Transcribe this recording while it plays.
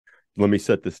let me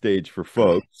set the stage for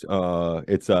folks.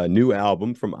 It's a new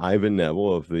album from Ivan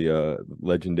Neville of the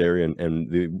legendary and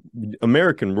the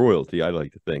American royalty, I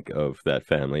like to think of that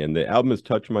family. And the album has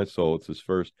touched my soul. It's his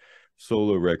first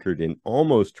solo record in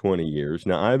almost 20 years.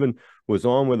 Now, Ivan was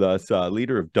on with us,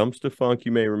 leader of Dumpster Funk.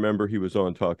 You may remember he was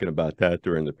on talking about that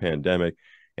during the pandemic.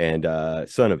 And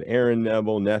son of Aaron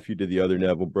Neville, nephew to the other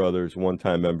Neville brothers,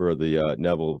 one-time member of the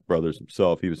Neville brothers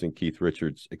himself. He was in Keith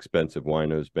Richards' Expensive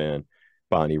Winos band.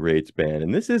 Bonnie Raitt's band.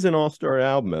 And this is an all-star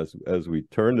album as we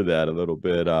turn to that a little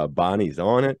bit. Bonnie's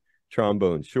on it,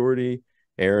 Trombone Shorty,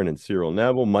 Aaron and Cyril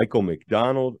Neville, Michael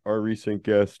McDonald, our recent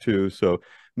guest too. So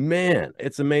man,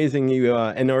 it's amazing. You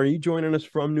and are you joining us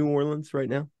from New Orleans right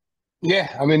now?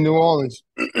 Yeah, I'm in New Orleans.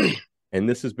 And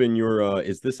this has been your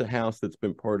is this a house that's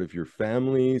been part of your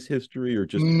family's history or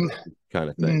just Mm, kind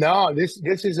of thing? No, this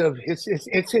is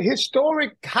it's a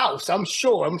historic house. I'm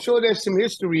sure. I'm sure there's some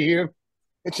history here.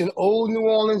 It's an old New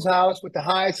Orleans house with the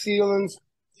high ceilings,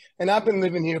 and I've been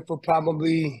living here for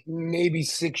probably maybe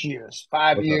 6 years,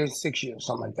 five Okay. years, 6 years,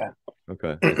 something like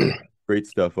Okay. And great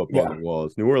stuff up on that. the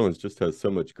walls. New Orleans just has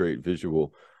so much great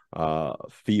visual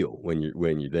feel when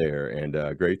you're there,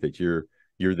 and great that you're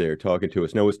there talking to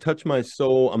us. Now, was Touch My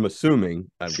Soul, I'm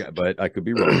assuming I've got, but I could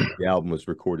be wrong. Yeah. The album was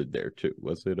recorded there too.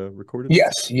 Was it recorded there?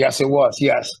 Yes, yes, it was.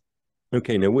 Yes.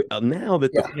 Okay, now now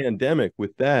that the Yeah. pandemic,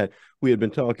 with that, we had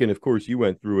been talking. Of course, you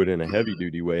went through it in a heavy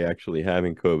duty way, actually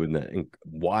having COVID, and that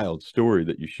wild story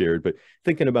that you shared. But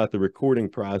thinking about the recording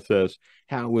process,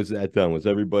 how was that done? Was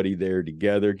everybody there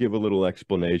together? Give a little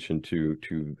explanation to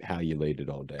how you laid it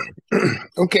all down.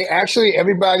 Okay, actually,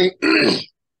 everybody,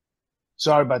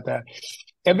 sorry about that.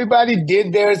 Everybody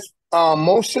did theirs,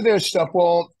 most of their stuff.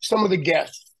 Well, some of the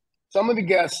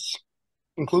guests,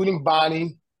 including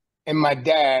Bonnie and my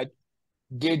dad,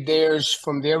 did theirs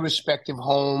from their respective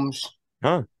homes,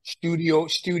 Huh? studio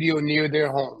near their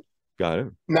home. Got it.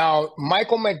 Now,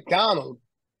 Michael McDonald,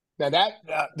 now that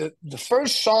the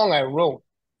first song I wrote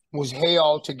was "Hey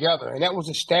All Together," and that was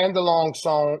a standalone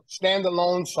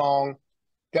song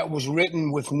that was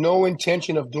written with no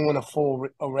intention of doing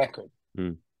a record.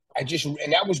 Hmm.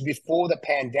 And that was before the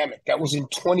pandemic. That was in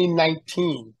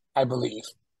 2019, I believe.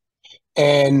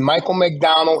 And Michael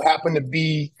McDonald happened to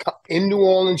be in New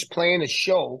Orleans playing a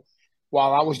show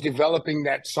while I was developing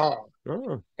that song.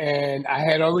 Oh, And I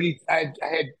had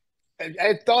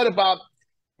thought about,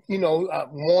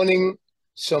 wanting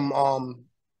some,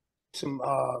 some,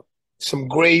 uh, some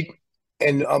great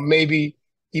and maybe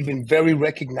even very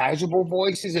recognizable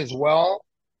voices as well.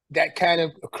 That kind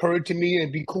of occurred to me.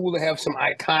 It'd be cool to have some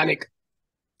iconic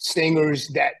singers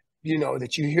that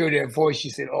that you hear their voice,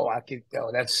 you said, "Oh, I could.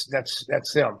 Oh, that's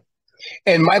them."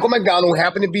 And Michael McDonald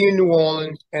happened to be in New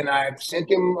Orleans, and I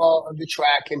sent him the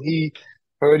track, and he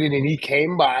heard it, and he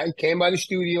came by the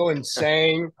studio and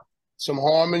sang some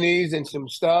harmonies and some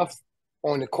stuff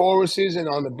on the choruses and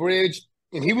on the bridge,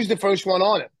 and he was the first one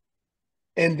on it.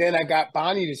 And then I got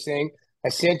Bonnie to sing. I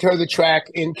sent her the track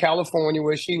in California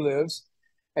where she lives,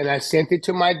 and I sent it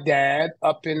to my dad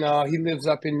up in he lives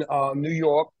up in New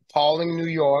York, Pauling, New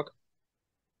York,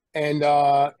 and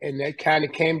that kind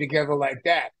of came together like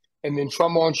that. And then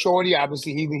Trombone Shorty,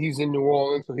 obviously he's in New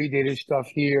Orleans, so he did his stuff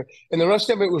here, and the rest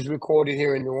of it was recorded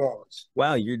here in New Orleans.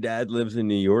 wow! Your dad lives in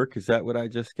New York. Is that what I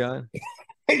just got?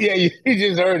 Yeah, you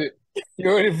just heard it. You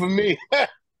heard it from me.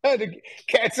 The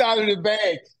cat's out of the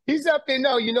bag. He's up there.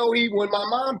 No, he when my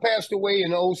mom passed away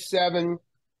in '07.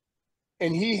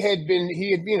 And he had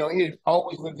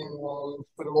always lived in New Orleans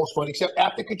for the most part, except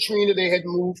after Katrina, they had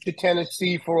moved to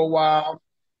Tennessee for a while,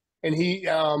 and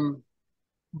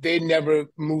they never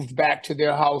moved back to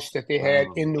their house that they had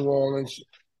Wow. in New Orleans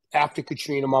after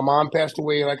Katrina. My mom passed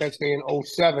away, like I say, in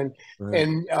 '07, Right.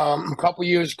 and a couple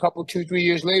years, 3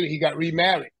 years later, he got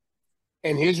remarried,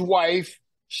 and his wife,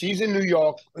 she's in New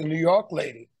York, a New York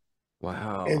lady,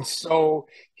 and Wow. so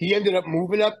he ended up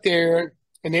moving up there,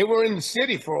 and they were in the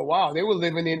city for a while. They were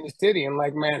living in the city in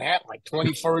like Manhattan, like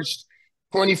 21st,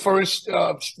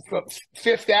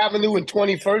 Fifth Avenue and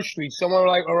 21st Street, somewhere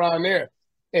like around there.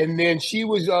 And then she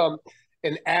was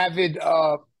an avid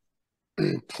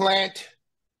plant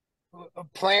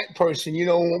plant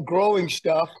person, growing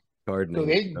stuff. So Gardening and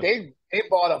they stuff. they they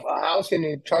bought a house and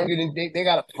they turned it in. They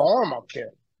got a farm up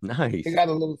there. They Nice. got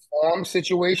a little farm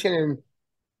situation, and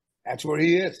that's where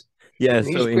he is. Yeah. And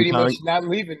So he's pretty much not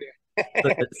leaving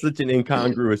there. such an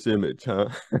incongruous image, huh?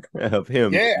 Of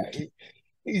him. Yeah,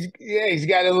 he's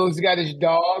got his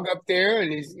dog up there,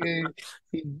 and he,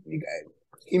 he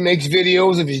he makes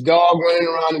videos of his dog running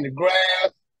around in the grass,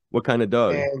 What kind of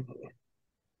dog? and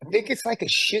I think it's like a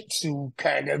Shih Tzu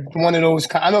kind of one of those.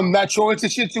 I'm not sure it's a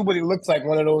Shih Tzu, but it looks like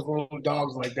one of those little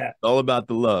dogs like that. All about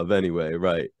the love anyway,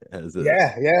 right? As a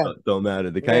Yeah, yeah, don't matter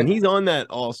the kind. yeah. And he's on that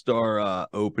all-star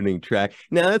opening track.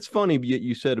 Now that's funny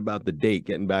you said about the date,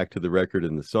 getting back to the record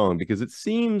and the song, because it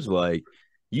seems like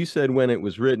you said when it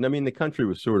was written. I mean, the country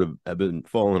was sort of have been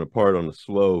falling apart on a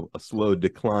slow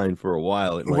decline for a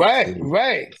while, it might Right, seem.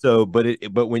 right. So, but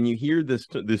when you hear this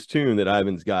tune that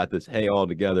Ivan's got, this "Hey All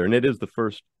Together," and it is the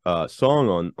first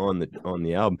song on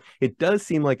the album, it does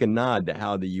seem like a nod to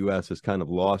how the U.S. has kind of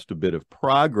lost a bit of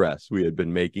progress we had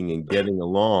been making in getting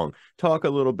along. Talk a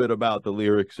little bit about the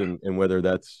lyrics and whether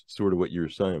that's sort of what you were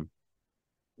saying.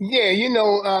 Yeah,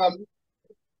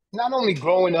 not only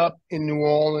growing up in New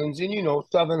Orleans and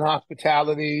Southern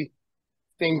hospitality,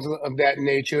 things of that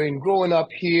nature, and growing up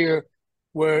here,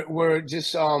 where we're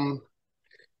just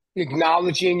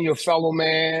acknowledging your fellow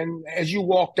man as you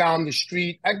walk down the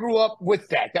street. I grew up with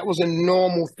that. That was a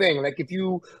normal thing. Like if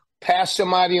you pass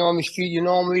somebody on the street, you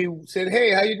normally said,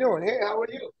 "Hey, how you doing? Hey, how are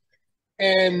you?"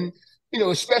 And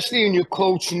especially in your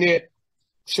close knit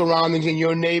surroundings in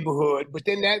your neighborhood. But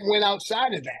then that went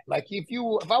outside of that. Like if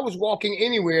I was walking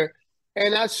anywhere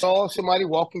and I saw somebody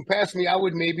walking past me, I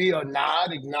would maybe a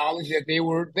nod, acknowledge that they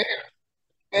were there.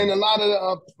 And a lot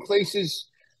of places,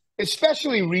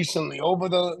 especially recently, over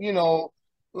the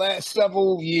last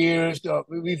several years,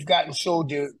 we've gotten so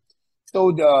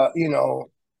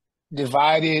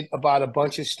divided about a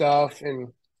bunch of stuff, and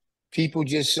people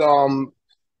just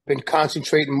been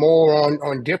concentrating more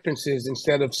on differences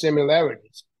instead of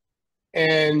similarities.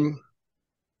 And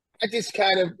I just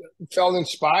kind of felt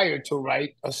inspired to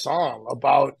write a song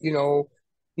about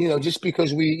just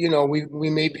because we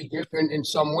may be different in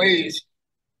some ways,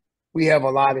 we have a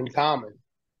lot in common.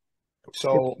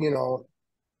 So,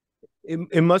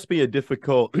 It must be a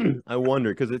difficult, I wonder,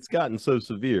 because it's gotten so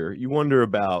severe. You wonder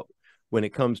about when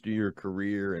it comes to your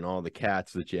career and all the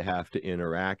cats that you have to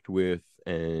interact with.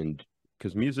 And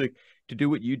because music, to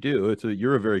do what you do,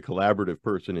 you're a very collaborative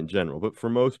person in general. But for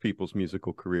most people's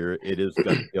musical career, it is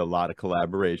going to be a lot of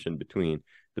collaboration between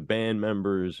the band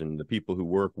members and the people who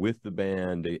work with the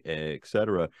band,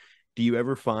 etc. Do you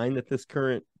ever find that this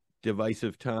current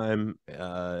divisive time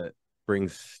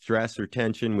brings stress or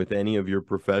tension with any of your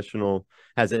professional?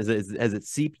 Has it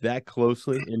seeped that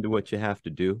closely into what you have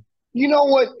to do? you know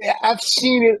what? I've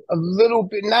seen it a little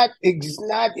bit, not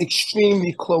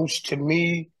extremely close to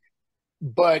me,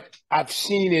 but I've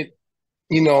seen it,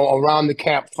 around the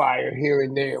campfire here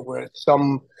and there, where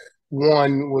someone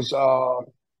was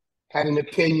had an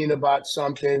opinion about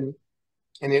something,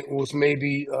 and it was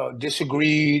maybe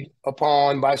disagreed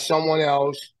upon by someone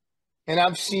else. And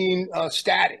I've seen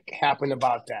static happen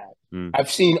about that. Mm.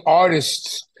 I've seen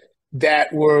artists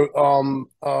that were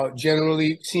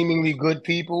generally seemingly good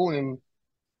people and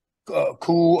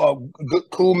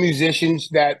cool musicians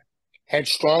that had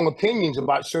strong opinions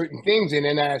about certain things, and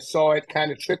then I saw it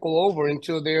kind of trickle over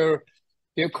into their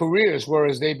careers,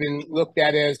 whereas they've been looked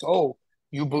at as, oh,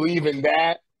 you believe in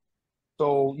that,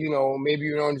 so maybe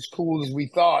you're not as cool as we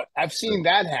thought. I've seen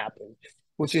that happen,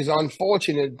 which is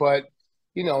unfortunate, but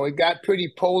it got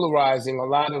pretty polarizing. A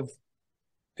lot of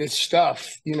this stuff,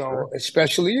 Sure.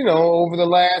 especially over the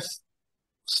last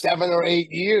 7 or 8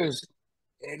 years,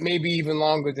 maybe even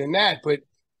longer than that. But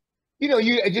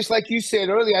you just like you said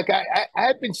earlier, like I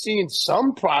had been seeing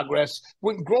some progress.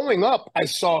 When growing up, I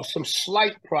saw some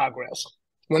slight progress.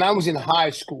 When I was in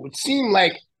high school, it seemed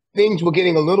like things were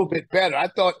getting a little bit better. I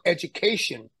thought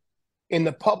education in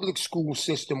the public school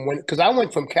system, because I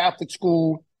went from Catholic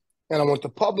school and I went to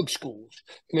public schools,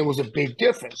 and there was a big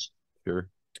difference. Sure.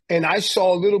 And I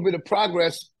saw a little bit of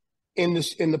progress in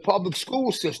the public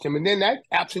school system, and then that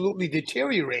absolutely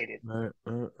deteriorated,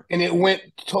 and it went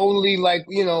totally like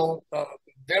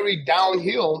very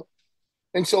downhill.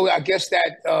 And so I guess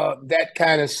that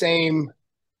kind of same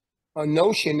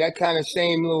notion, that kind of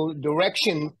same little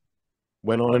direction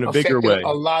Went on in a bigger affected way.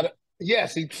 a lot of,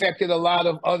 yes, it affected a lot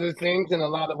of other things and a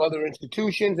lot of other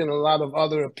institutions and a lot of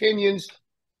other opinions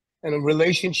and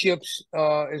relationships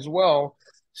as well.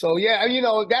 So yeah,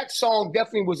 that song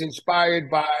definitely was inspired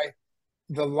by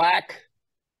the lack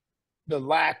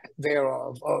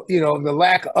thereof, the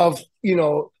lack of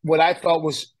what I thought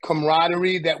was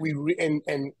camaraderie that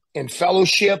and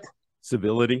fellowship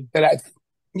Civility. that I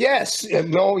yes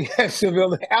no yes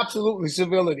civility, absolutely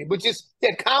civility, but just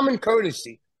common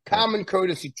courtesy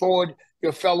toward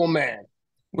your fellow man,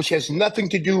 which has nothing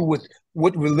to do with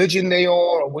what religion they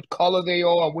are or what color they are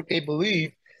or what they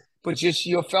believe, but just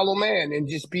your fellow man and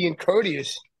just being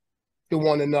courteous to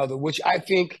one another, which I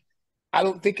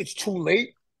don't think it's too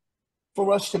late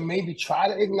for us to maybe try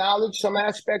to acknowledge some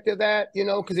aspect of that, you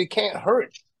know, because it can't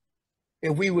hurt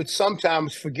if we would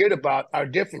sometimes forget about our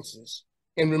differences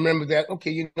and remember that,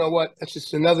 okay, you know what, that's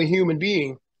just another human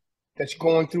being that's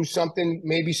going through something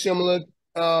maybe similar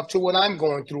to what I'm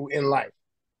going through in life.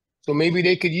 So maybe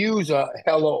they could use a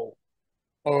hello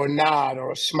or a nod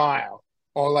or a smile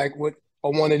or like what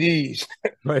or one of these.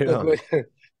 Right on.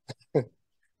 But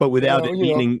But without it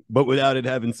you know, meaning, but without it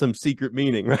having some secret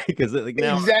meaning, right? Because like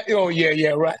exactly. Oh yeah, yeah,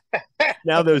 right.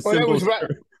 now those Well, that was symbols right.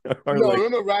 are No, like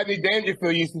remember Rodney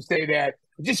Dangerfield used to say that.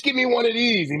 Just give me one of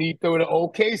these, and he throw the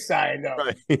OK sign up.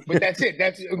 right, But that's it.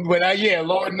 That's but yeah,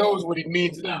 Lord knows what it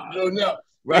means now. I don't know.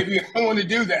 right. Maybe I want to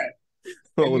do that,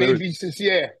 and Well, maybe it's just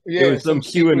it yeah, was some some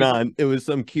secret. QAnon. It was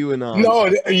some QAnon No,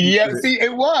 yeah. secret. See,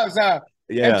 it was. Huh?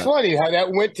 That's Yeah, funny how that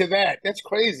went to that. That's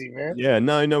crazy, man. yeah.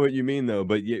 No, I know what you mean though.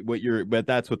 But but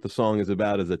that's what the song is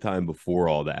about. Is a time before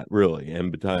all that, really,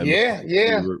 and the time before Yeah,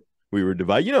 yeah. we were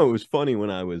divided. You know, it was funny when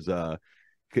I was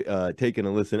taking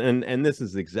a listen, and this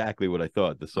is exactly what I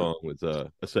thought the song was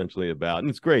essentially about, and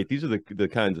it's great. These are the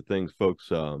kinds of things folks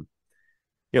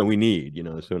we need,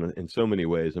 so in so many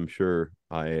ways I'm sure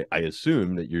I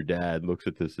assume that your dad looks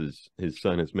at this as his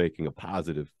son is making a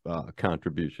positive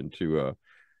contribution to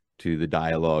the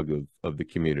dialogue of the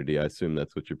community. I assume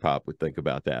that's what your pop would think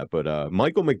about that. But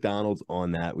Michael McDonald's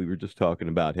on that. We were just talking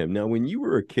about him. Now, when you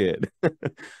were a kid,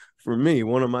 for me,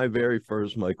 one of my very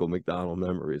first Michael McDonald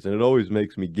memories, and it always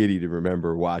makes me giddy to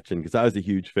remember watching, because I was a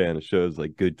huge fan of shows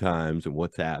like Good Times and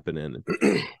What's Happening.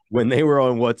 And when they were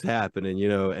on What's Happening,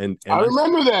 I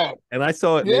remember that. and I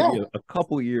saw it Yeah, maybe a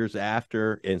couple years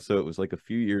after, and so it was like a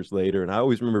few years later. And I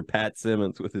always remember Pat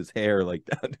Simmons with his hair like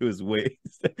down to his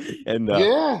waist,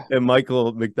 yeah. and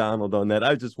Michael McDonald on that.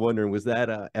 I was just wondering, was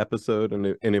that episode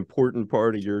an important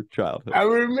part of your childhood? I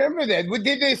remember that. What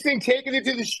did they sing? Taking it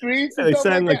to the streets Yeah, and they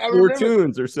stuff sang like like that. I four remember.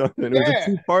 tunes or something. It was a Yeah,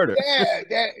 two-parter. yeah,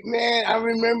 that man, I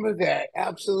remember that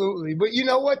absolutely. But you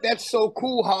know what? That's so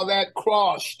cool how that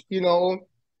crossed. You know,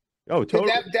 Oh, because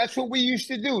totally. that's what we used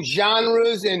to do.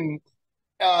 Genres and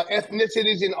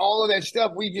ethnicities and all of that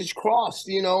stuff. We just crossed.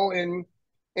 You know, and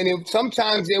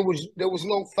sometimes there was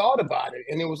no thought about it,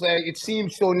 and it was like it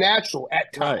seemed so natural at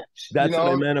Right. times. You That's what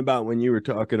I know? meant about when you were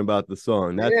talking about the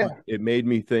song. That's what Yeah, it made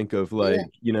me think of, like,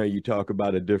 yeah, you talk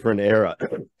about a different era.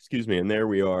 Excuse me. And there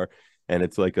we are. And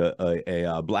it's like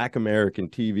a Black American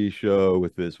TV show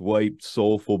with this white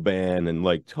soulful band and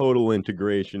like total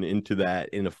integration into that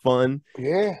in a fun,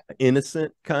 yeah.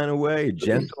 innocent kind of way, a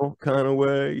gentle kind of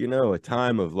way, a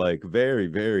time of like very,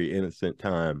 very innocent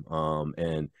time.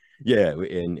 And yeah,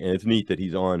 and it's neat that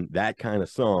he's on that kind of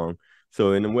song.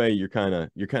 So in a way, you're kind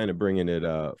of bringing it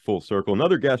full circle.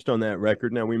 Another guest on that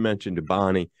record. Now we mentioned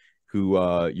Bonnie, who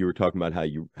you were talking about how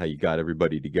you got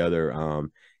everybody together.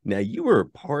 Now you were a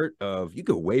part of. You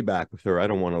go way back with her. I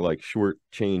don't want to like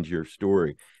shortchange your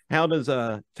story. How does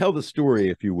tell the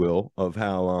story, if you will, of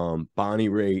how Bonnie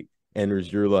Raitt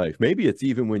enters your life? Maybe it's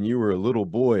even when you were a little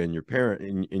boy and your parent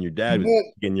and your dad was Well,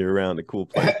 getting you around to cool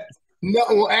places. no,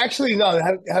 well, actually, no.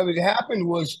 How it happened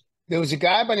was there was a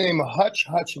guy by the name of Hutch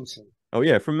Hutchinson. Oh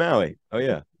yeah, from Maui. Oh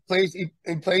yeah. He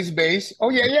plays bass. Oh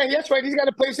yeah, yeah, that's right. He's got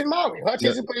a place in Maui. Hutch Yeah.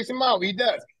 has a place in Maui. He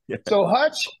does. Yeah. So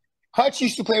Hutch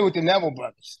used to play with the Neville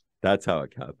brothers, That's how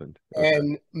it happened. Okay.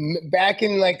 and back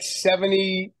in like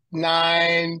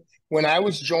 '79, when I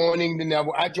was joining the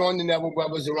Neville, I joined the Neville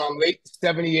brothers around late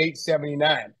 '78,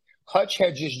 '79. Hutch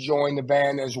had just joined the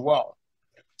band as well.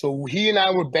 So he and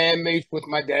I were bandmates with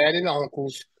my dad and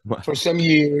uncles Wow. for some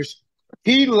years.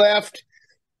 He left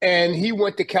and he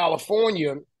went to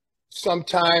California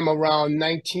sometime around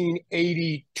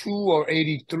 1982 or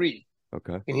 83.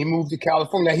 Okay. And he moved to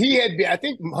California. Now, I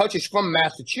think Hutch is from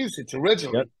Massachusetts Yep.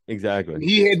 originally. Exactly.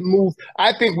 He had moved,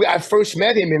 I think I first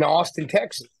met him in Austin,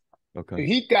 Texas. Okay.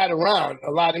 He got around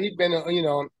a lot. He'd been, uh,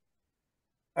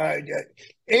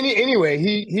 anyway,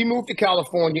 he moved to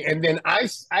California, and then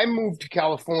I moved to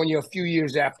California a few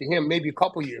years after him, maybe a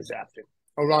couple years after,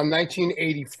 around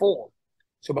 1984.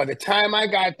 So by the time I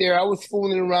got there, I was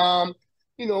fooling around,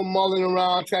 mulling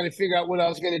around, trying to figure out what I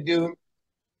was going to do.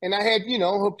 And I had,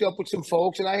 hooked up with some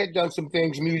folks, and I had done some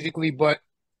things musically, but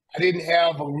I didn't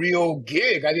have a real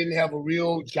gig. I didn't have a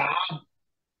real job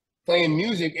playing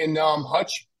music. And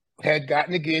Hutch had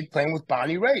gotten a gig playing with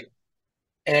Bonnie Raitt.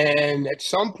 And at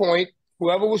some point,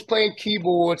 whoever was playing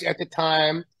keyboards at the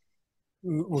time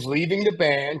was leaving the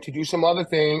band to do some other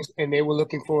things, and they were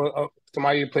looking for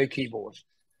somebody to play keyboards.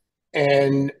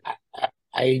 And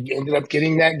I ended up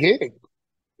getting that gig.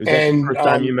 Is that the And first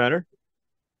time you met her?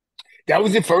 that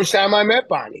was the first time I met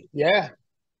Bonnie. Yeah.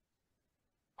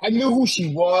 I knew who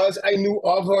she was. I knew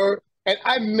of her.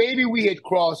 And maybe we had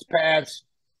crossed paths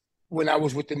when I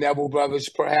was with the Neville brothers,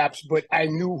 perhaps, but I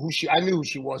knew who she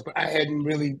was, but I hadn't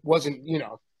really wasn't,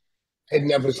 had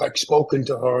never like spoken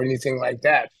to her or anything like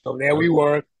that. So there we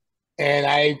were. And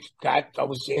I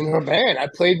was in her band. I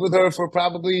played with her for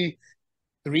probably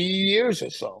 3 years or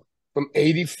so, from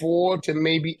 84 to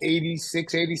maybe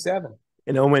 86, 87.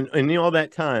 When in all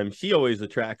that time, she always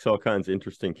attracts all kinds of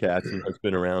interesting cats and has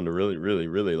been around a really, really,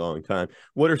 really long time.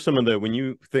 What are some of the, when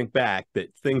you think back,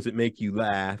 that things that make you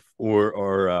laugh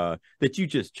or that you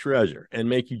just treasure and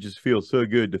make you just feel so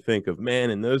good to think of, man,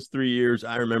 in those 3 years,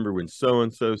 I remember when so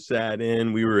and so sat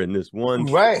in, we were in this one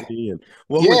Right. tree, and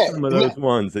what were Yeah. some of those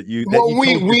ones that you Well, told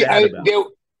your dad about?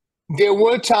 there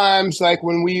were times like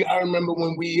I remember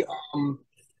when we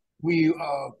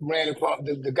ran across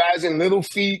the guys in Little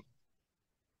Feet,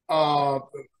 uh,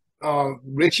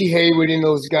 Richie Hayward and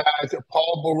those guys,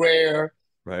 Paul Barrere.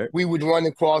 Right. We would run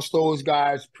across those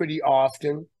guys pretty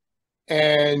often.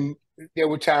 And there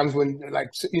were times when,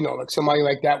 like somebody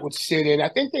like that would sit in. I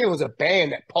think there was a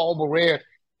band that Paul Barrere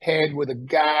had with a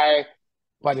guy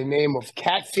by the name of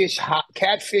Catfish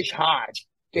Hodge.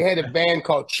 They had a band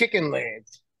called Chicken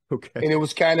Legs. Okay. And it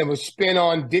was kind of a spin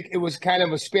on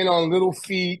Little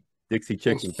Feet. Dixie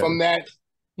Chicken. From that,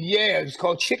 yeah, it was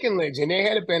called Chicken Legs. And they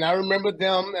had a band. I remember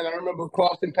them, and I remember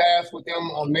crossing paths with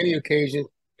them on many occasions.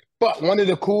 But one of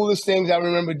the coolest things I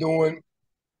remember doing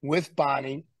with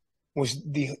Bonnie was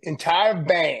the entire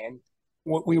band.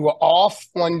 We were off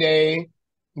one day.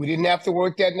 We didn't have to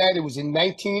work that night. It was in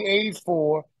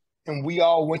 1984, and we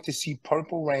all went to see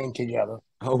Purple Rain together.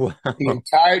 Oh, wow. The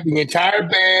entire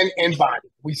band and Bonnie.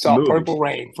 We saw Purple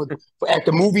Rain at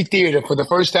the movie theater for the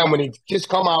first time when it just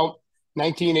come out,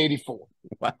 1984.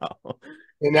 Wow.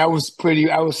 And that was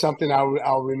something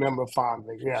I'll remember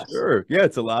fondly. Yes. Sure. Yeah,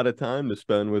 it's a lot of time to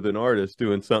spend with an artist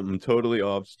doing something totally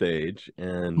off stage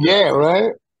and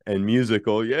right. And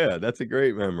musical. Yeah, that's a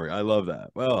great memory. I love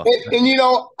that. Well,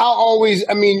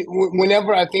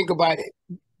 whenever I think about it,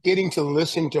 getting to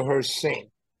listen to her sing,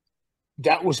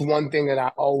 that was one thing that I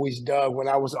always dug when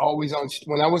I was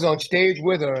on stage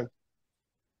with her.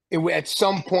 At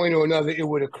some point or another, it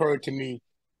would occur to me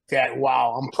that,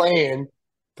 wow, I'm playing,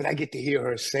 but I get to hear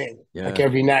her sing like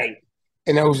every night.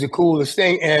 And that was the coolest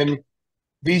thing. And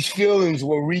these feelings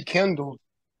were rekindled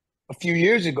a few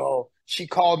years ago. She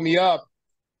called me up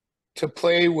to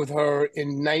play with her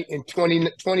in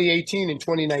 2018 and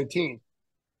 2019.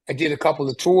 I did a couple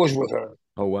of tours with her.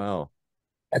 Oh, wow.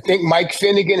 I think Mike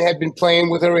Finnegan had been playing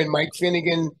with her, and Mike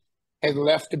Finnegan had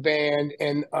left the band,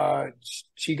 and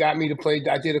she got me to play.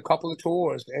 I did a couple of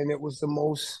tours, and it was the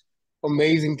most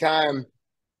amazing time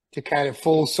to kind of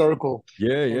full circle.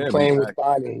 Playing with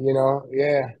Bonnie,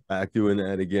 back doing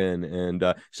that again. And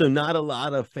so not a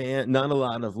lot of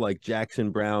like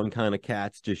Jackson Brown kind of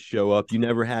cats just show up. You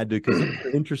never had to, because it's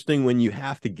interesting when you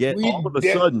have to all of a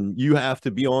sudden you have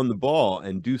to be on the ball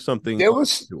and do something. There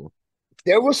was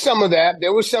some of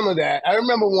that. I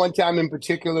remember one time in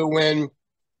particular when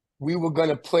we were going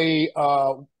to play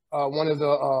one of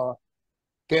the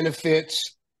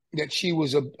benefits that she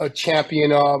was a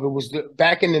champion of. It was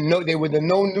back in they were the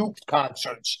No Nuke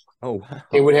concerts. Oh, wow.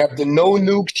 They would have the No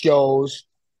Nuke shows,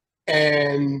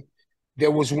 and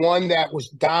there was one that was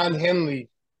Don Henley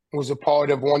was a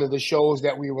part of one of the shows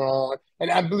that we were on, and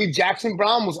I believe Jackson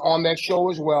Brown was on that show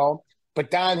as well.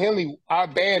 But Don Henley, our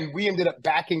band, we ended up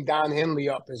backing Don Henley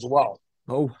up as well.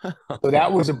 Oh, wow. So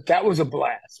that was a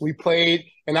blast. We played,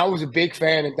 and I was a big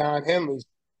fan of Don Henley's.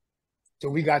 So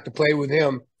we got to play with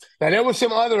him. Now there was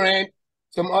some other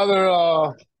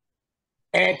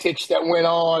antics that went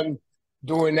on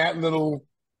during that little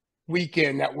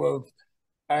weekend that were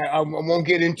I won't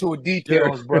get into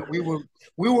details, but we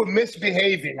were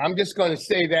misbehaving. I'm just going to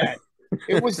say that.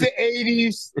 It was the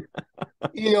 80s,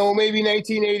 maybe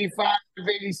 1985,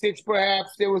 86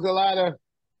 perhaps. There was a lot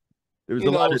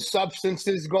of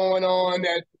substances going on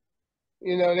that,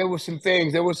 there were some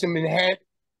things. There were some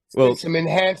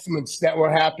enhancements that were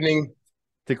happening.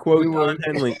 To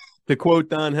quote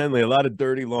Don Henley, a lot of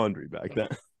dirty laundry back then.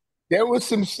 There was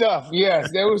some stuff.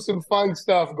 Yes, there was some fun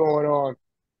stuff going on.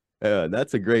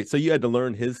 That's so you had to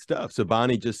learn his stuff. So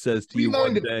Bonnie just says to you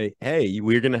one day, hey,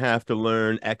 we're going to have to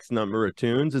learn X number of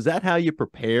tunes. Is that how you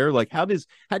prepare? Like, how do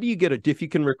you get it, if you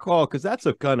can recall, because that's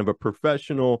a kind of a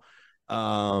professional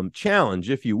challenge,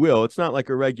 if you will. It's not like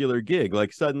a regular gig.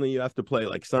 Like suddenly you have to play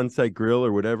like Sunset Grill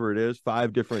or whatever it is,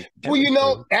 5 different.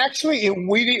 Well, actually, it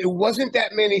wasn't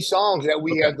that many songs that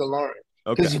we had to learn.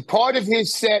 Because part of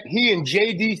his set, he and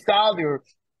J.D. Sawyer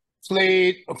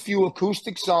played a few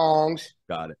acoustic songs.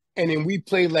 Got it. And then we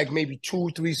played like maybe 2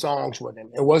 or 3 songs with him.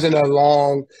 It wasn't a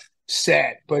long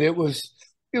set, but it was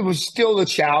still a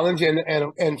challenge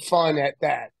and fun at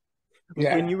that.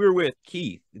 Yeah. When you were with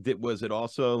Keith, was it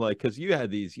also like, because you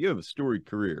have a storied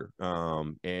career,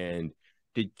 and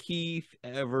did Keith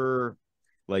ever,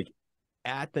 like,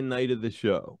 at the night of the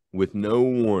show with no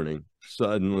warning,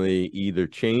 suddenly either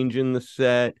changing the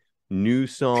set, new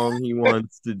song he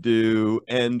wants to do,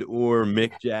 and or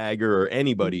Mick Jagger or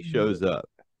anybody shows up?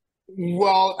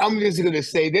 Well, I'm just going to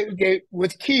say that okay,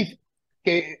 with Keith,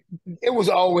 okay, it was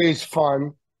always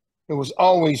fun. It was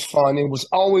always fun. It was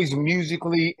always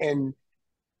musically and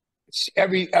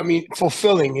I mean,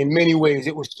 fulfilling in many ways.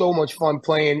 It was so much fun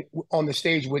playing on the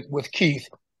stage with Keith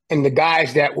and the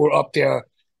guys that were up there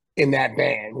in that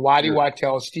band. Waddy Sure.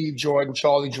 Wachtel, Steve Jordan,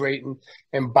 Charlie Drayton,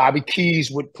 and Bobby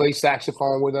Keys would play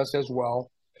saxophone with us as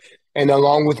well. And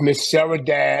along with Miss Sarah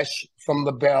Dash from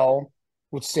the Bell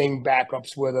would sing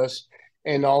backups with us.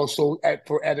 And also at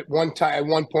one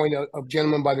point, a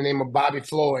gentleman by the name of Bobby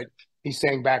Floyd, he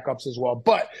sang backups as well.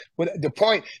 But the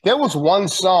point, there was one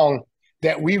song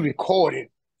that we recorded,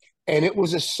 and it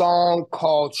was a song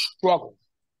called Struggle.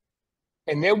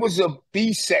 And there was a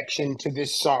B section to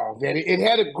this song that it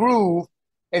had a groove,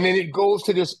 and then it goes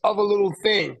to this other little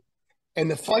thing. And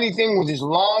the funny thing was, as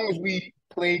long as we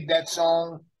played that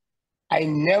song, I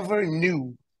never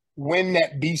knew when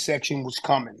that B section was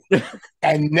coming.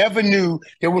 I never knew.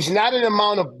 There was not an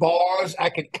amount of bars I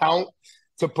could count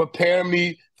to prepare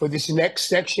me for this next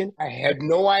section. I had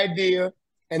no idea.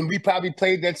 And we probably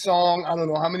played that song, I don't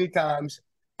know how many times.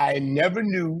 I never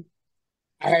knew.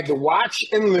 I had to watch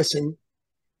and listen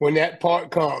when that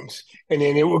part comes. And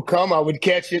then it would come, I would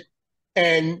catch it.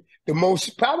 And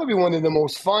probably one of the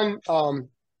most fun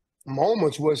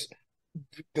moments was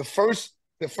the first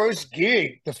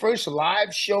gig, the first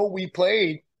live show we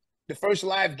played, the first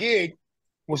live gig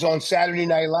was on Saturday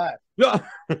Night Live.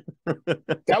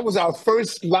 That was our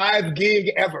first live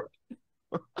gig ever.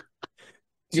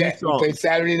 Two We songs. played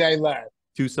Saturday Night Live.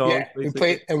 Two songs.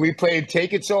 Yeah, we played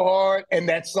 "Take It So Hard" and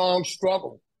that song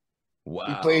 "Struggle." Wow.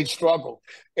 We played "Struggle"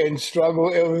 and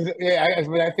 "Struggle." It was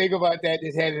when I think about that,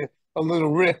 it had a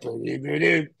little riff, and then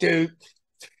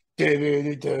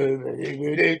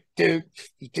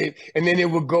it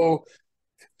would go.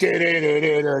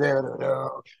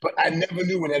 But I never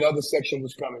knew when that other section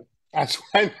was coming. That's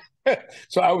why.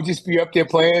 So I would just be up there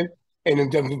playing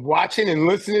and just watching and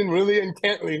listening really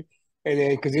intently, and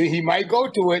then because he might go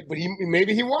to it, but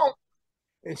maybe he won't.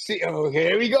 And see, oh,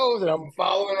 here he goes, and I'm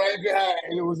following right behind,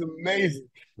 and it was amazing.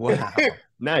 Wow.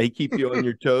 Nah, he keep you on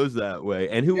your toes that way.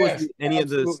 And who was Yes, any of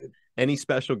this? absolutely. Any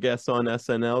special guests on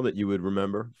SNL that you would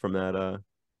remember from that?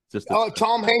 Oh,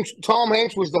 Tom Hanks. Tom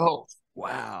Hanks was the host.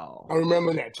 Wow. I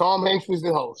remember that. Tom Hanks was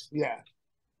the host. Yeah.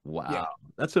 Wow. Yeah.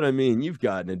 That's what I mean. You've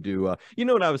gotten to do you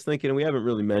know what I was thinking, and we haven't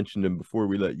really mentioned him before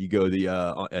we let you go.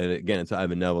 And again, it's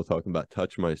Ivan Neville talking about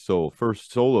Touch My Soul,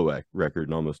 first solo record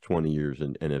in almost 20 years.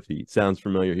 And if he sounds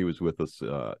familiar, he was with us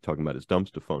talking about his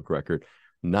Dumpster Funk record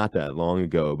not that long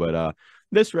ago. But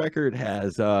this record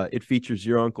has it features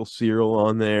your Uncle Cyril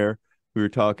on there. We were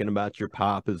talking about your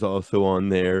pop is also on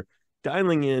there,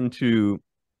 dialing into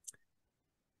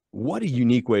what a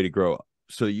unique way to grow up.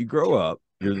 So you grow up,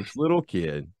 you're this little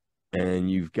kid, and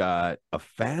you've got a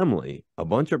family, a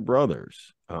bunch of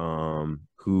brothers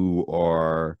who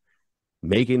are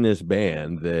making this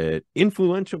band, that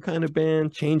influential kind of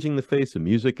band, changing the face of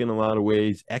music in a lot of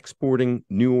ways, exporting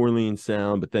New Orleans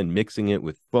sound, but then mixing it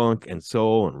with funk and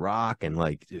soul and rock and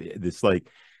like this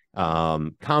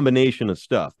combination of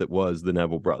stuff that was the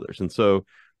Neville Brothers. And so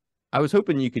I was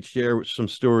hoping you could share some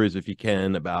stories, if you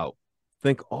can, about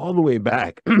think all the way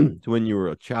back to when you were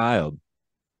a child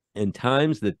and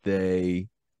times that they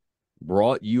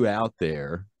brought you out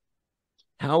there.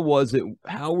 How was it?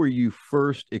 How were you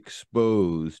first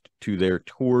exposed to their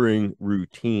touring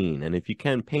routine? And if you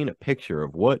can paint a picture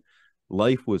of what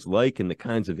life was like and the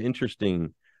kinds of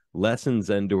interesting lessons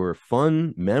and or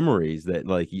fun memories that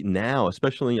like now,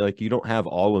 especially like you don't have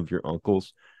all of your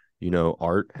uncles,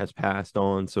 Art has passed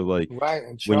on. So like Right.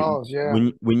 And Charles, yeah.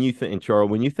 when you think, and Charles,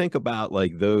 when you think about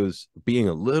like those being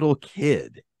a little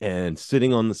kid and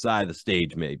sitting on the side of the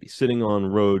stage, maybe sitting on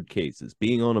road cases,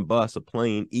 being on a bus, a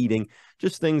plane, eating,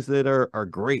 just things that are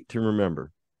great to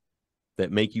remember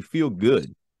that make you feel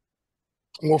good.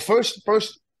 Well, first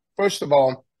of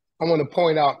all, I want to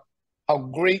point out how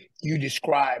great you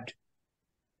described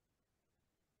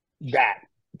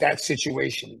that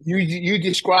situation. You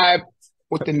described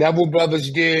what the Neville brothers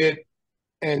did,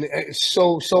 and it's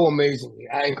so amazingly.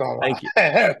 I ain't gonna lie. Thank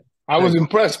you. I was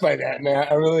impressed by that, man.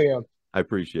 I really am. I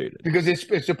appreciate it. Because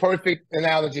it's a perfect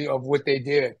analogy of what they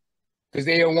did. Because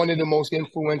they are one of the most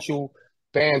influential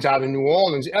bands out of New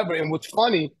Orleans ever. And what's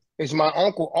funny is my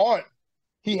uncle Art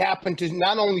he happened to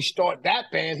not only start that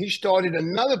band, he started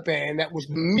another band that was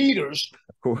the Meters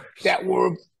Of course. that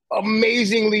were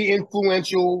amazingly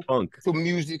influential Funk. to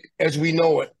music as we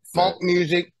know it. Funk Right.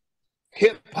 music,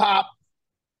 hip hop,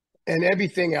 and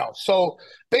everything else. So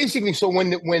basically, so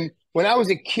when I was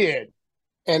a kid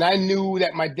and I knew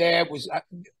that my dad was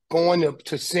going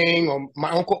to sing, or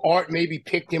my uncle Art maybe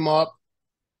picked him up.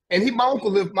 And my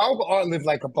uncle Art lived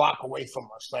like a block away from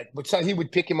us. Like, but so he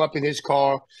would pick him up in his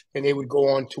car, and they would go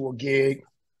on to a gig.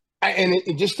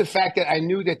 Just the fact that I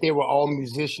knew that they were all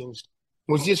musicians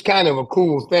was just kind of a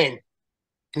cool thing.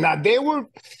 Now they were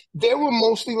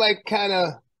mostly like kind of,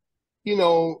 you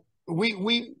know,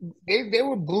 they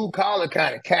were blue collar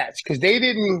kind of cats because they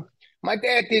didn't. My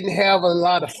dad didn't have a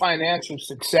lot of financial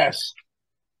success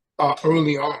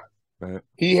early on. Right.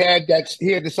 He had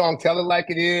the song "Tell It Like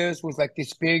It Is" was like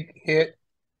this big hit,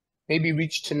 maybe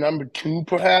reached to number 2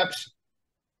 perhaps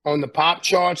on the pop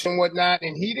charts and whatnot,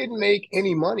 and he didn't make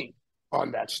any money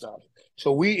on that stuff.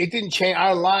 So it didn't change.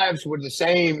 Our lives were the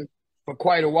same for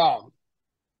quite a while,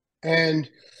 and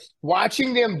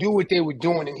watching them do what they were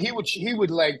doing, and he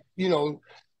would like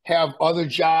have other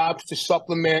jobs to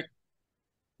supplement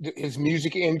his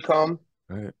music income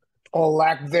Right. or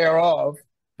lack thereof.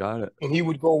 Got it. And he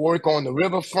would go work on the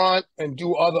riverfront and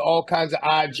do all kinds of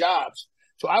odd jobs.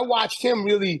 So I watched him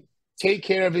really take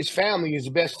care of his family as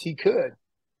best he could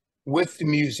with the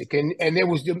music, and it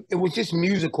was just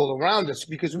musical around us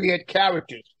because we had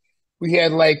characters. We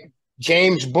had like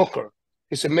James Booker,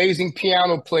 this amazing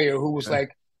piano player who was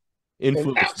like an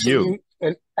Influenced you.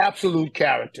 absolute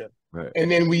character. Right.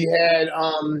 And then we had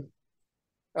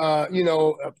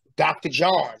Dr.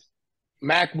 John,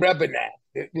 Mac Rebenat,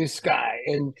 this guy.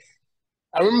 And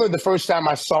I remember the first time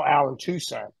I saw Alan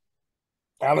Toussaint.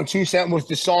 Alan Toussaint was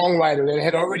the songwriter that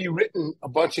had already written a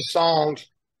bunch of songs,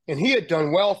 and he had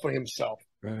done well for himself.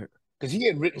 Right. Because he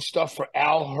had written stuff for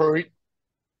Al Hurt,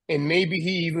 and maybe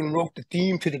he even wrote the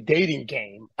theme to the Dating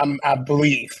Game. I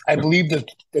believe. I believe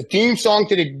the theme song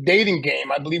to the Dating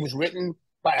Game, I believe, was written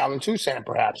by Alan Toussaint,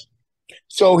 perhaps.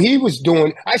 So he was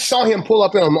doing. I saw him pull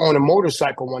up on a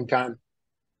motorcycle one time,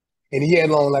 and he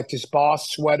had on like this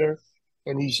boss sweater,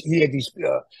 and he had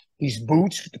these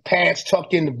boots, the pants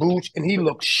tucked in the boots, and he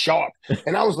looked sharp.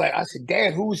 And I said,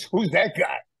 Dad, who's that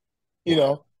guy? You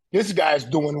know, this guy's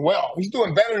doing well. He's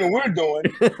doing better than we're doing.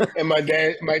 And my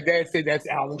dad said, that's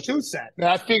Alan Toussaint. And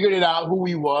I figured it out who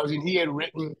he was, and he had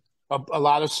written a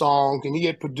lot of songs, and he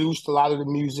had produced a lot of the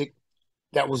music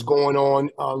that was going on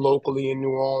locally in New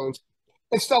Orleans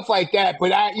and stuff like that.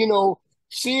 But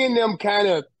seeing them kind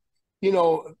of,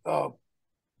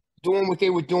 doing what they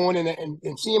were doing,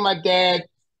 and seeing my dad,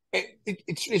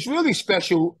 it's really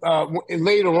special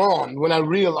later on when I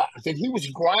realized that he was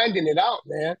grinding it out,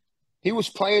 man. He was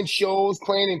playing shows,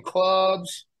 playing in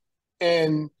clubs,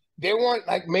 and they weren't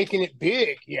like making it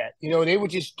big yet. They were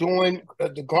just doing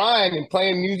the grind and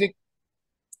playing music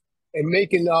and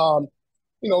making,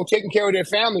 taking care of their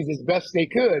families as best they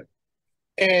could.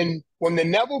 And when the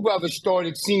Neville brothers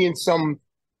started seeing some,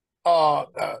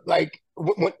 like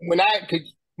when I could,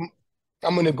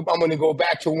 I'm gonna go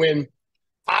back to when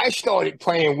I started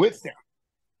playing with them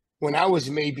when I was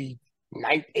maybe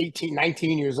 18,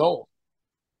 19 years old.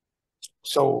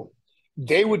 So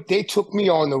they took me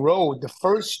on the road. The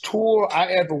first tour I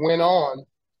ever went on,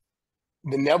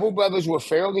 the Neville brothers were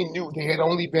fairly new. They had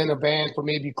only been a band for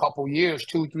maybe a couple years,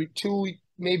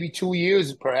 maybe 2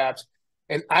 years perhaps.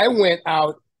 And I went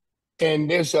out, and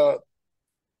there's a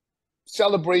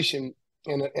celebration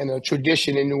and a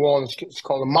tradition in New Orleans. It's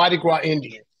called the Mardi Gras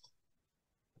Indian.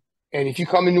 And if you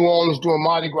come to New Orleans during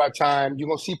Mardi Gras time, you're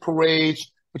going to see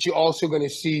parades, but you're also going to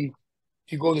see,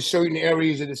 if you go to certain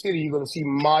areas of the city, you're going to see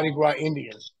Mardi Gras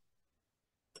Indians.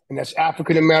 And that's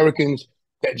African Americans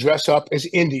that dress up as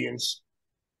Indians.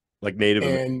 Like Native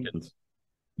Americans.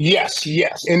 Yes.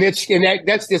 And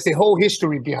that's just a whole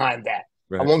history behind that.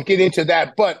 Right. I won't get into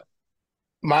that, but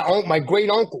my great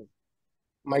uncle,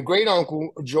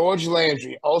 George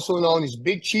Landry, also known as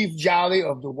Big Chief Jolly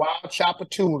of the Wild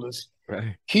Chapatulas.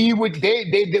 Right. They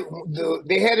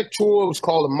had a tour. It was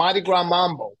called the Mardi Gras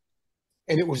Mambo,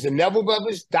 and it was the Neville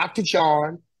brothers, Dr.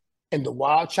 John, and the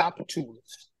Wild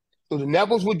Chapatulas. So the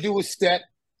Nevilles would do a set,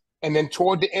 and then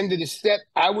toward the end of the set,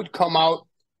 I would come out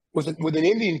with an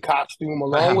Indian costume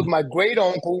along with my great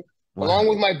uncle. Wow. Along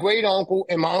with my great uncle,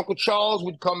 and my Uncle Charles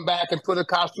would come back and put a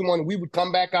costume on, and we would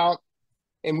come back out,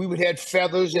 and we would have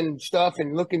feathers and stuff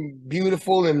and looking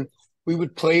beautiful, and we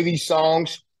would play these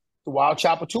songs, the Wild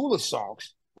Chapatula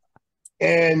songs.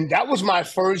 And that was my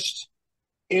first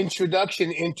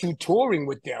introduction into touring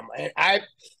with them. And I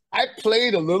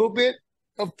played a little bit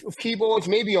of keyboards,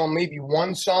 maybe on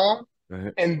one song,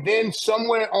 Right. And then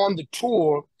somewhere on the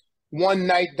tour, one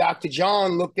night, Dr.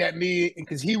 John looked at me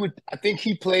because I think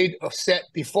he played a set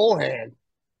beforehand.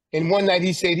 And one night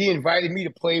he said he invited me to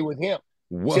play with him.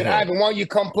 He said, Whoa. Ivan, why don't you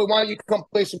come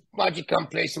play some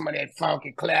of that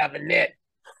funky clavinet?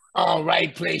 All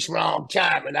right place, wrong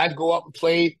time. And I'd go up and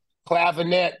play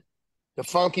clavinet, the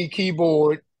funky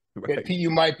keyboard that Right. you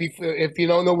might be, if you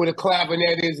don't know what a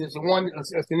clavinet is, it's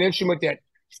an instrument that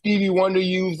Stevie Wonder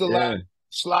used a lot, Yeah.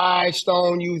 Sly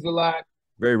Stone used a lot.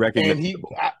 Very And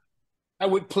recognizable. I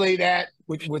would play that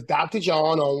with Dr.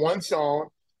 John on one song.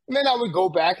 And then I would go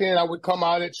back and I would come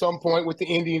out at some point with the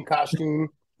Indian costume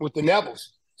with the Nevilles.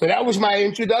 So that was my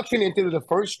introduction into the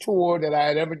first tour that I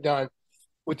had ever done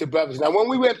with the brothers. Now, when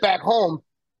we went back home,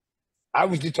 I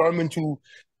was determined to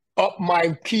up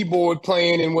my keyboard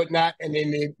playing and whatnot, and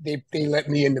then they let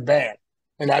me in the band,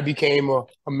 and I became a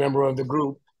member of the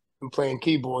group and playing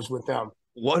keyboards with them.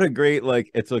 What a great, like,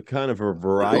 it's a kind of a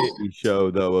variety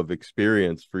show though of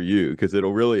experience for you, because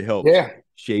it'll really help Yeah,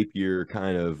 shape your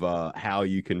kind of how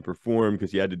you can perform,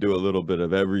 because you had to do a little bit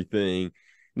of everything.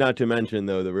 Not to mention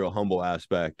though the real humble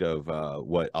aspect of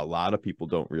what a lot of people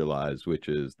don't realize, which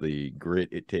is the grit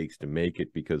it takes to make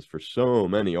it, because for so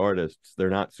many artists they're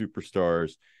not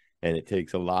superstars and it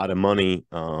takes a lot of money.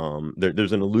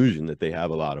 There's an illusion that they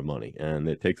have a lot of money, and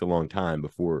it takes a long time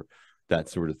before that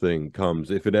sort of thing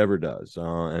comes, if it ever does.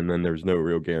 And then there's no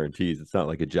real guarantees. It's not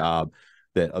like a job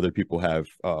that other people have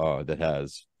that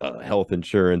has health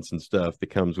insurance and stuff that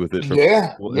comes with it from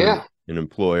yeah, an, yeah, an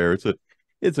employer.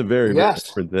 It's a very, very yes,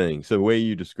 different thing. So the way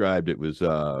you described it was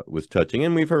touching,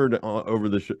 and we've heard over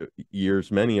the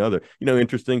years many other,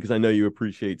 interesting, because I know you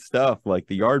appreciate stuff like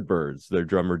the Yardbirds, their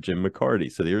drummer Jim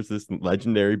McCarty. So there's this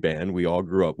legendary band we all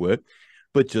grew up with,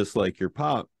 but just like your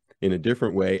pop, in a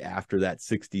different way, after that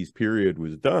 60s period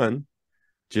was done,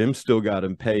 Jim still got to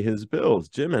pay his bills.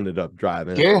 Jim ended up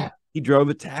driving. yeah. He drove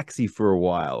a taxi for a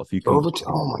while, if you can Over to, believe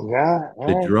it. oh my God,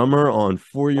 The right, drummer on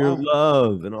For Your right,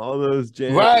 Love and all those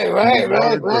jams, right, and the right,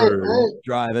 right, right, Yardbirds right.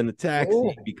 driving a Yeah.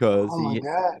 taxi because Oh my he,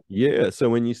 God. yeah. So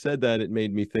when you said that, it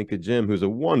made me think of Jim, who's a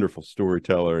wonderful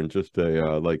storyteller and just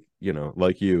a like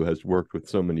you, has worked with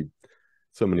so many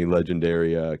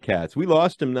legendary cats. We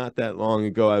lost him not that long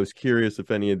ago. I was curious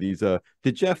if any of these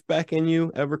did Jeff Beck and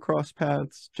you ever cross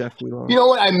paths? Jeff, we You lost. know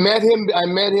what? I met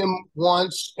him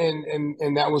once,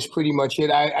 and that was pretty much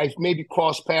it. I maybe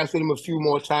crossed paths with him a few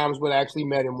more times, but I actually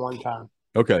met him one time.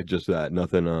 Okay, just that.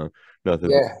 Nothing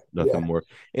nothing Yeah, nothing yeah. more.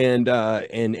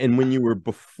 And when you were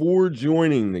before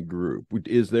joining the group,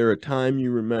 is there a time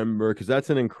you remember? Because that's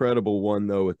an incredible one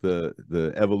though, with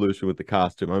the evolution with the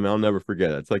costume. I mean, I'll never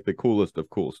forget it. It's like the coolest of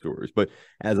cool stories. But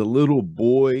as a little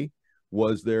boy,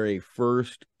 was there a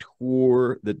first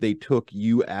tour that they took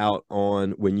you out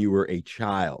on when you were a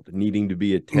child, needing to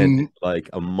be attended Mm, like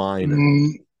a minor? mm,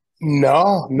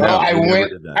 no, no. No, I they never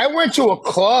went. did that. I went to a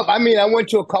club. I mean, I went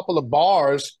to a couple of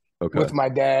bars Okay. with my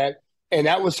dad, and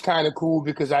that was kind of cool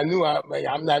because I knew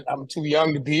I'm not. I'm too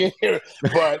young to be in here,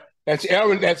 but that's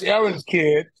Aaron. That's Aaron's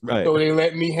kid. Right. So they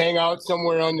let me hang out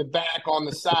somewhere on the back, on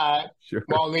the side, Sure.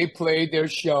 while they played their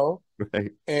show.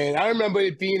 Right. And I remember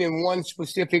it being in one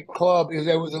specific club.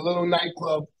 There was a little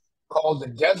nightclub called the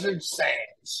Desert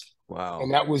Sands, and Wow.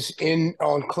 that was in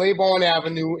on Claiborne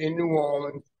Avenue in New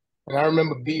Orleans. And I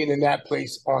remember being in that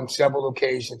place on several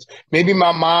occasions. Maybe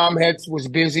my mom was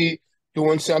busy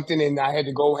doing something, and I had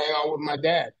to go hang out with my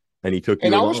dad. And he took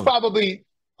And you along. I was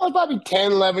probably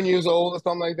 10, 11 years old or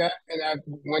something like that. And I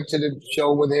went to the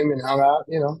show with him and hung out.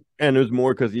 And there's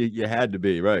more because you had to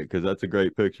be right, because that's a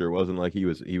great picture. It wasn't like he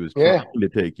was trying Yeah. to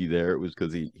take you there. It was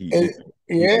because he And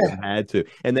he yeah, had to.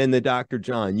 And then the Dr.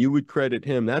 John, you would credit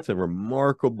him. That's a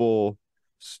remarkable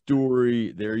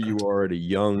story. There you are at a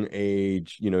young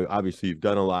age. Obviously you've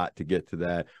done a lot to get to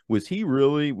that. Was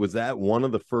that one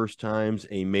of the first times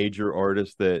a major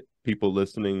artist that people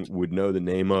listening would know the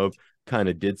name of kind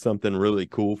of did something really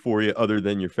cool for you other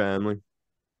than your family?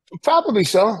 probably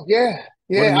so. Yeah.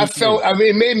 What a Yeah. neat thing. I mean,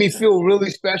 it made me feel really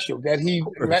special that he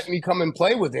Of let course. me come and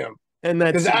play with him And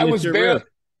that because signature riff.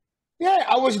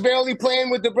 I was barely playing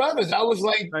with the brothers. I was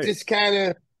like Right. just kind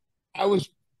of, I was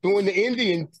doing the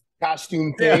Indian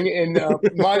costume Yeah. thing and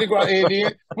Mardi Gras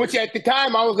Indian, which at the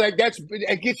time I was like,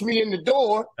 that gets me in the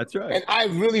door. That's right. And I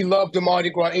really loved the Mardi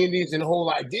Gras Indians and the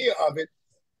whole idea of it.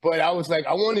 But I was like,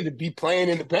 I wanted to be playing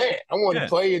in the band. I wanted to Yeah.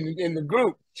 play in the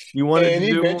group. You wanted And to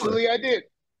do more. eventually I did.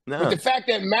 But No, the fact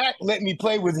that Mac let me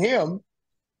play with him,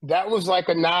 that was like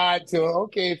a nod to,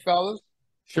 okay, fellas,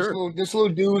 this sure. little this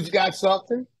little dude's got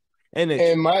something. And it's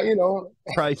And my, you know,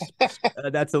 price.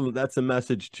 That's a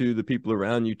message to the people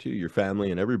around you too, your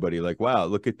family and everybody. Like, wow,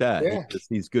 look at that. yeah,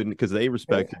 He's good because they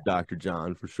respected yeah, Dr.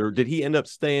 John for sure. Did he end up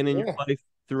staying in your yeah. life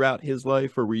throughout his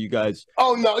life, or were you guys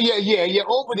Oh no, yeah, yeah, yeah.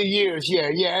 Over the years, yeah,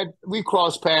 yeah. We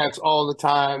cross paths all the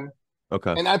time,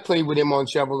 okay? and I played with him on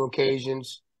several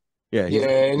occasions. Yeah,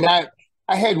 Yeah, he's and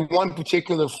I had one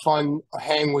particular fun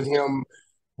hang with him.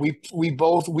 We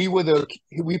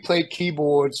played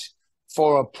keyboards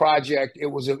for a project. It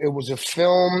was a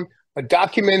film, a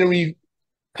documentary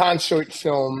concert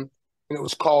film, and it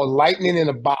was called Lightning in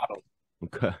a Bottle.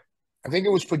 okay. I think it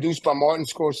was produced by Martin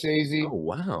Scorsese, Oh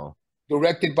wow.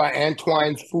 directed by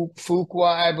Antoine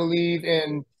Fuqua, I believe,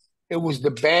 and it was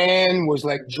the band was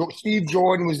like Steve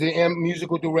Jordan was the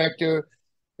musical director.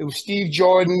 It was Steve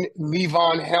Jordan,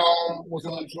 Levon Helm was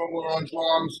on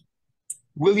drums.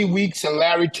 Willie Weeks and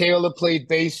Larry Taylor played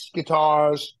bass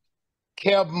guitars.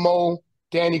 Kev Mo,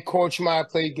 Danny Korchmar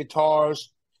played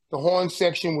guitars. The horn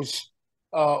section was,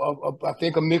 I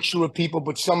think, a mixture of people,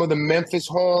 but some of the Memphis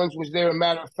horns was there. A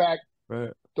matter of fact,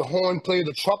 Right. the horn player,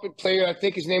 the trumpet player, I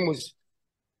think his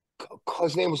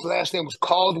last name was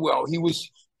Caldwell. He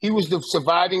was the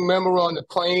surviving member on the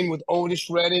plane with Otis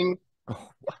Redding Oh,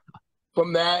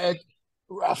 from that.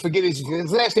 I forget his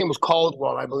last name was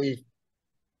Caldwell, I believe,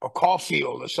 or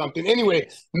Caulfield or something. Anyway,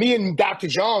 me and Dr.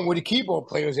 John were the keyboard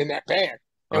players in that band.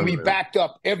 And we unreal. backed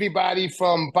up everybody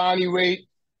from Bonnie Raitt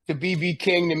to B.B.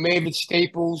 King to Mavis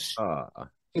Staples Uh,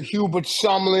 to Hubert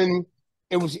Sumlin.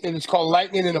 It was called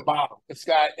Lightning in a Bottle. It's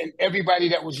got and everybody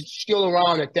that was still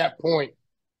around at that point.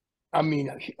 I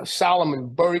mean, Solomon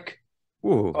Burke,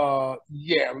 whoa.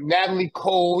 yeah, Natalie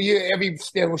Cole, yeah,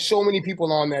 there were so many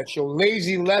people on that show.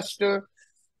 Lazy Lester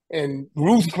and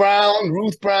Ruth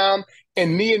Brown,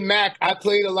 and me and Mac. I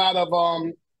played a lot of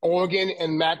organ,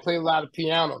 and Mac played a lot of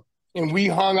piano, and we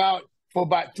hung out for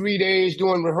about 3 days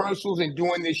doing rehearsals and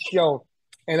doing this show,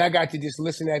 and I got to just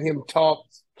listen at him talk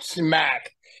smack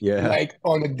Yeah. like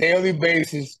on a daily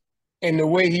basis, and the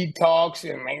way he talks,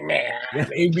 and like man, Yeah.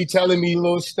 he'd be telling me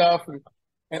little stuff,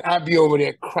 and I'd be over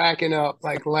there cracking up,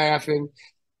 like laughing,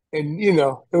 and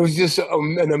it was just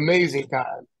an amazing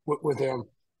time with him.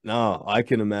 No, I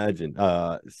can imagine.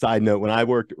 Side note, when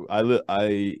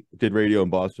I did radio in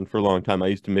Boston for a long time. I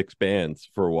used to mix bands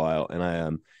for a while,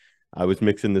 and I was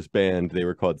mixing this band. They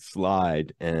were called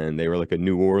Slide, and they were like a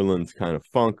New Orleans kind of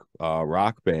funk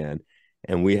rock band.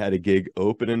 And we had a gig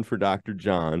opening for Dr.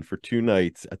 John for 2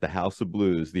 nights at the House of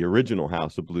Blues, the original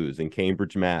House of Blues in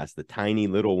Cambridge, Mass, the tiny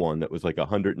little one that was like a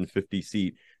 150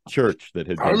 seat church that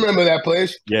had I been, remember that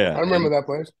place. yeah. I remember And that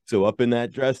place. so up in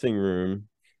that dressing room,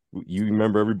 you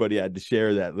remember everybody had to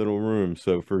share that little room.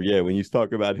 So when you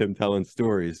talk about him telling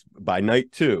stories by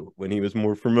night 2, when he was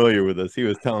more familiar with us, he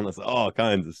was telling us all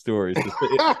kinds of stories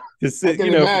to I sit,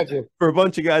 can imagine. for a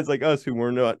bunch of guys like us who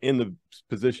were not in the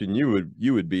position you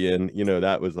would be in,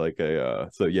 that was like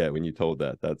so yeah, when you told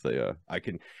that, that's I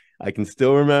can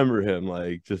still remember him,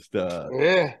 like just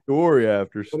Yeah. story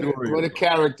after What a, story. what a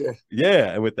character.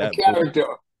 Yeah, and with A that voice, character.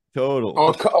 total.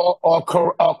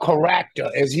 Or character,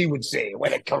 as he would say.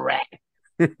 What a character.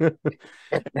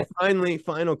 Finally,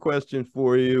 final question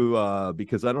for you,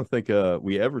 because I don't think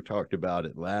we ever talked about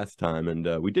it last time,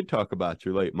 and we did talk about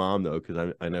your late mom though,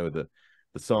 because I know the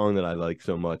song that I like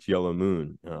so much, Yellow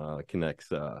Moon, connects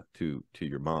to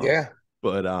your mom. Yeah.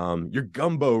 But your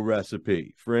gumbo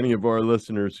recipe for any of our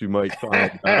listeners who might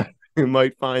find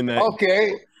that.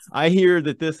 Okay. I hear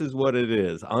that this is what it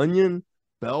is: onion,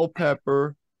 bell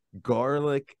pepper,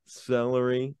 garlic,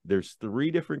 celery. There's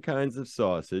 3 different kinds of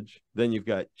sausage. Then you've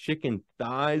got chicken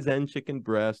thighs and chicken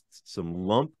breasts, some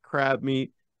lump crab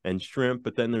meat, and shrimp.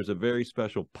 But then there's a very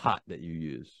special pot that you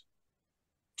use.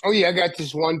 Oh yeah, I got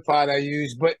this one pot I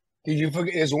use, but did you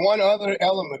forget? There's one other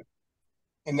element,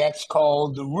 and that's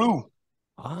called the roux.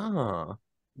 Ah,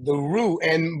 The roux,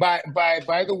 and by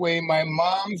the way, my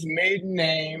mom's maiden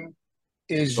name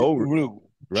is oh, Roux,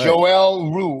 right,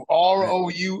 Joelle Roux,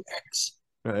 right, Roux.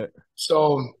 right.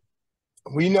 So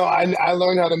we know I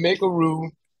learned how to make a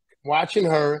roux watching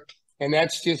her, and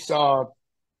that's just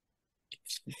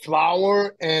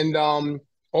flour and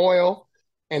oil,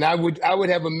 and I would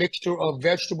have a mixture of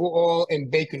vegetable oil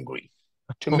and bacon grease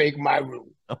to make my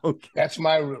roux. Okay, That's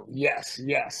my roux. Yes,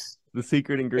 yes. the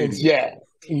secret And ingredient. yeah,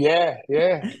 yeah,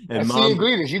 yeah. And That's the mom's,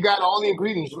 ingredients. You got all the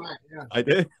ingredients right. Yeah. I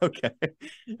did. Okay, and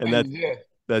And that's yeah.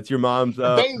 that's your mom's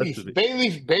recipe. Bay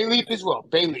leaf as well.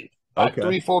 Bay leaf. About Okay.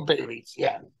 3, 4 bay leaves.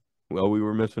 Yeah. Well, we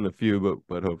were missing a few,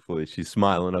 but hopefully she's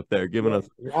smiling up there, giving Yeah. us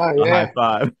Oh, a high yeah.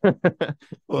 five.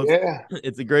 Well, Yeah.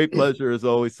 it's a great pleasure as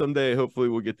always. Someday, hopefully,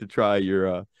 we'll get to try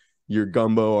your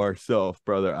gumbo ourself,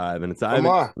 brother Ivan. It's Come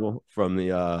Ivan on. from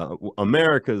the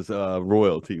America's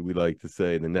royalty, we like to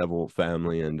say, the Neville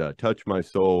family, and Touch My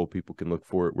Soul. People can look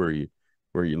for it where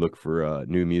you look for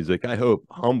new music. I hope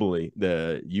humbly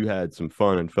that you had some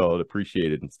fun and felt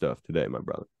appreciated and stuff today, my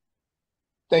brother.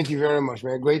 Thank you very much,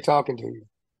 man. Great talking to you.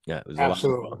 Yeah, it was a lot of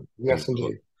Absolutely. fun. Yes,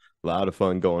 indeed. A lot of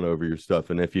fun going over your stuff.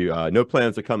 And if you no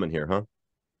plans of coming here, huh?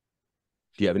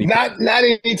 Do you have any? Not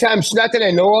anytime, not that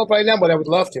I know of right now, but I would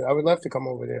love to. I would love to come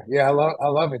over there. Yeah, I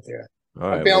love it there. All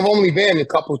right. I've only been a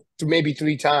couple, maybe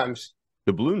 3 times.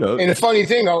 The Blue Note. And the funny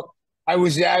thing, I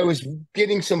was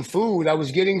getting some food. I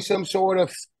was getting some sort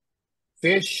of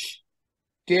fish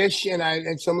dish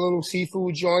and some little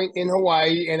seafood joint in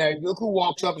Hawaii. And I look who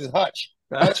walks up is Hutch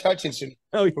Hutchinson,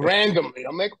 Oh, yeah. randomly.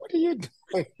 I'm like, what are you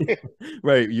doing?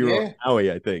 Right, you were Yeah. on Maui,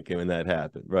 I think, when that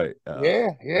happened. Right.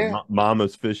 Yeah.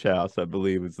 Mama's Fish House, I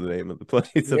believe, is the name of the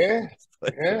place. Yeah.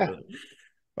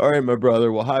 All right, my brother.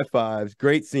 Well, high fives.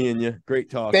 Great seeing you. Great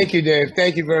talking. Thank you, Dave.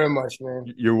 Thank you very much, man.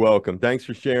 You're welcome. Thanks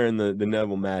for sharing the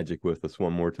Neville magic with us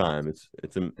one more time.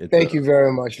 Thank you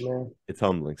very much, man. It's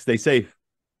humbling. Stay safe.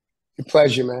 Your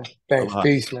pleasure, man. Thanks.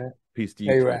 Peace, man. Peace to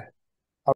you. Hey, Too. right.